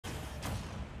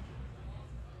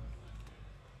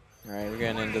Alright, we're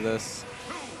getting into this.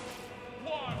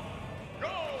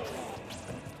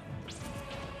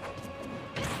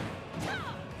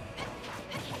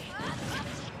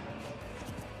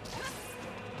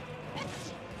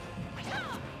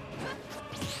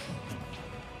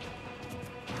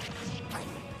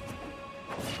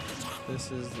 This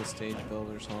is the stage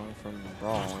builder song from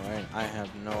Brawl, right? I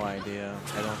have no idea.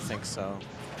 I don't think so.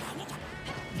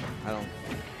 I don't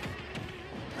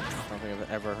think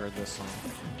I've ever heard this song.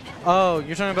 Oh,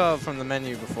 you're talking about from the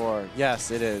menu before. Yes,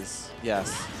 it is.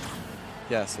 Yes.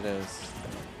 Yes, it is.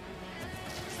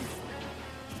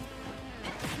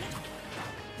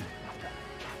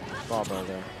 Ball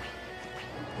builder.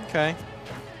 Okay.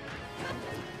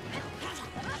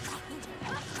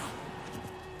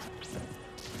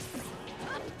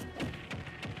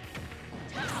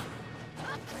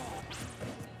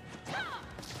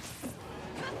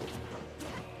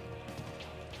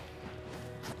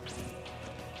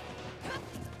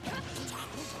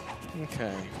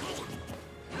 Okay.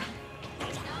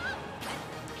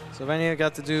 So Venia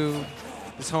got to do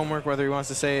his homework, whether he wants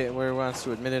to say it, whether he wants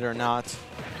to admit it or not.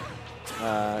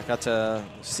 Got to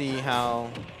see how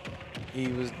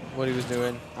what he was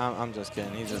doing. I'm just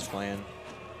kidding. He's just playing.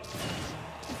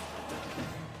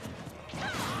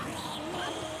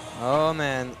 Oh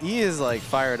man, he is like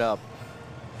fired up.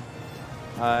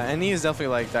 And he is definitely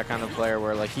like that kind of player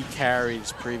where like he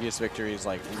carries previous victories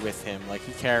like with him. Like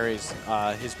he carries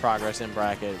his progress in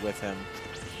bracket with him.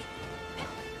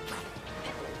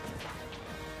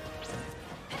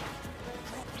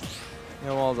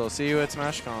 Yo, Waldo, see you at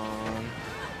SmashCon.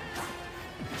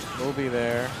 We'll be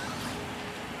there.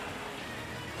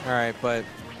 All right, but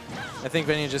I think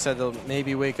Venia just had to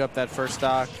maybe wake up that first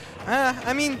stock.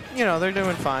 I mean, you know, they're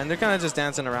doing fine. They're kind of just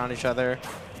dancing around each other,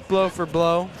 blow for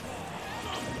blow.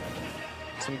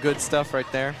 Some good stuff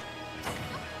right there.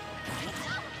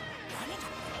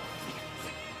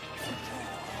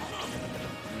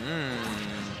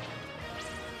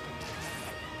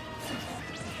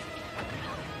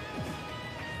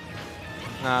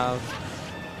 Now,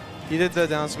 he did the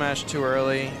down smash too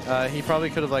early. He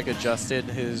probably could have like adjusted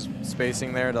his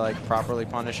spacing there to like properly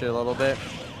punish it a little bit.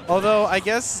 Although I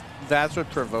guess that's what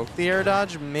provoked the air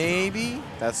dodge. Maybe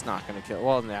that's not gonna kill.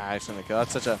 Well, nah, it's gonna kill.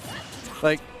 That's such a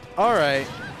like. All right.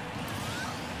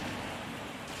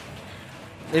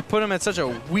 They put him at such a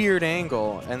weird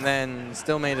angle and then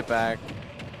still made it back,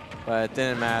 but it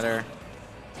didn't matter.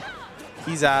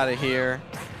 He's out of here.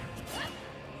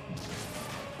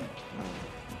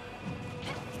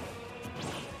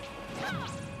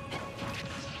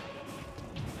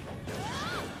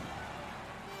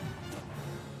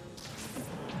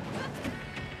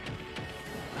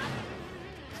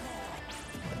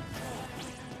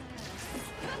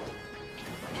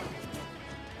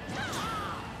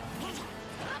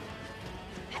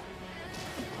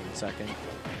 Second.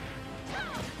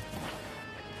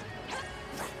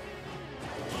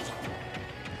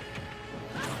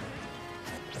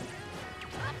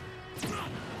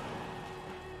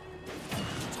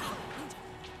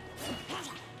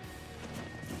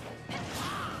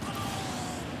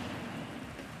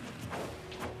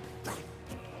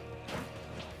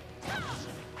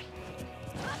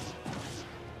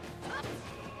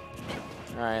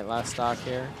 All right, last stock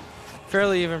here.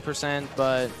 Fairly even percent,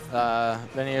 but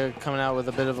Venia coming out with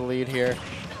a bit of a lead here.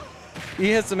 He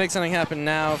has to make something happen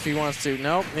now if he wants to.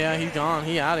 Nope, yeah, he's gone.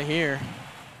 He out of here.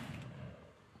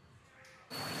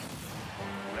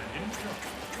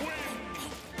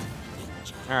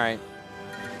 All right.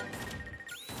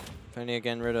 Venia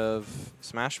getting rid of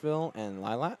Smashville and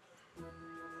Lilat.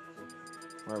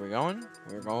 Where are we going?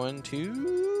 We're going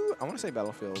to, I want to say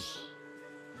Battlefield.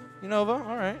 Unova,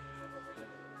 all right.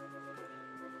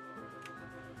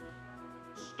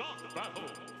 Battle,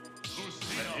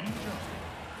 Lucina.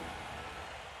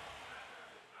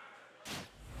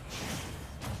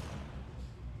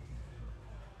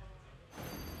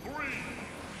 3,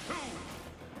 2,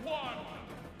 1,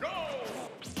 go!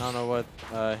 I don't know what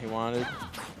he wanted.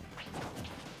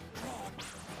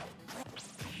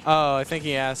 Oh, I think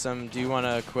he asked him, do you want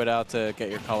to quit out to get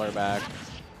your color back?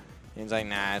 And he's like,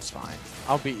 nah, it's fine.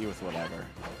 I'll beat you with whatever.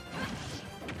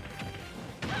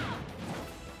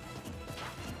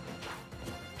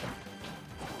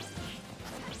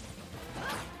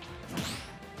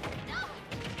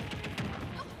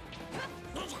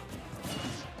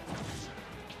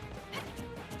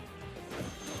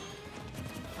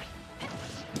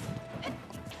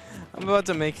 I'm about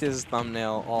to make his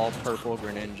thumbnail all purple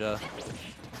Greninja.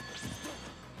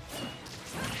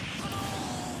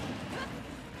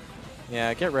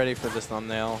 Yeah, get ready for this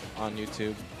thumbnail on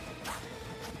YouTube.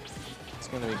 It's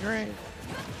gonna be great.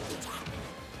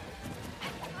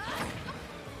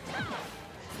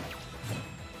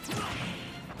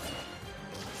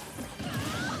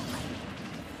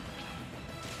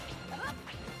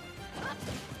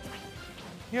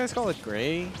 You guys call it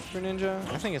gray Greninja?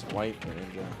 I think it's white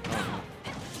Greninja. I don't know.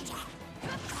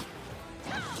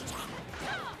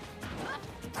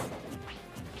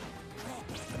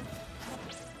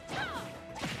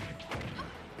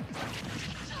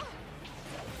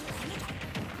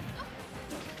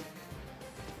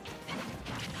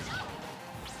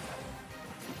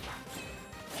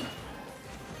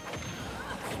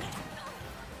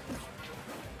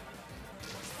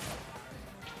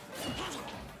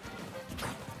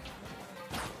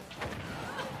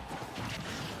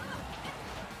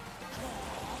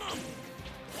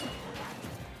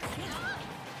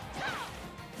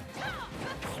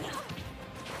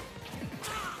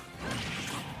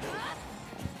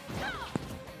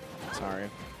 Sorry.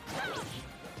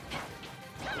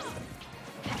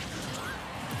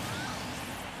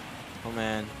 Oh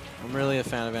man, I'm really a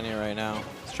fan of Venia right now.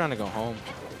 He's trying to go home.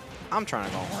 I'm trying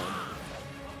to go home.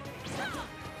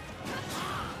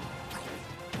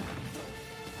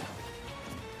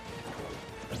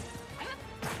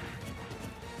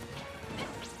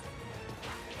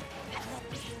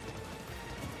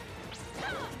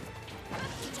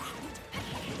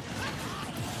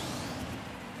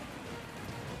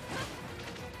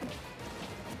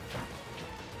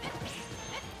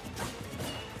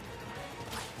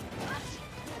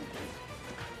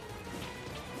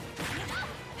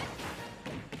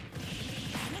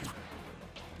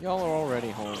 Y'all are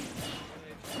already home.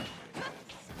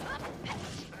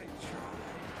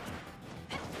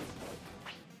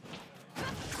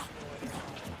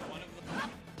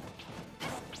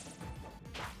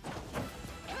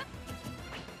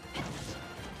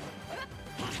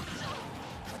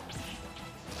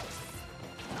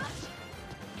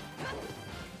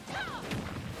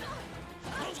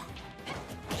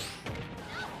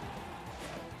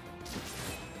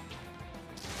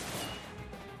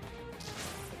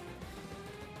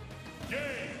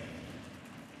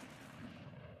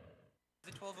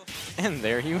 And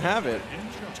there you have it.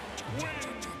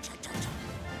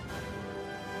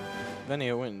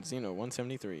 Venia wins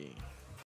Xeno173.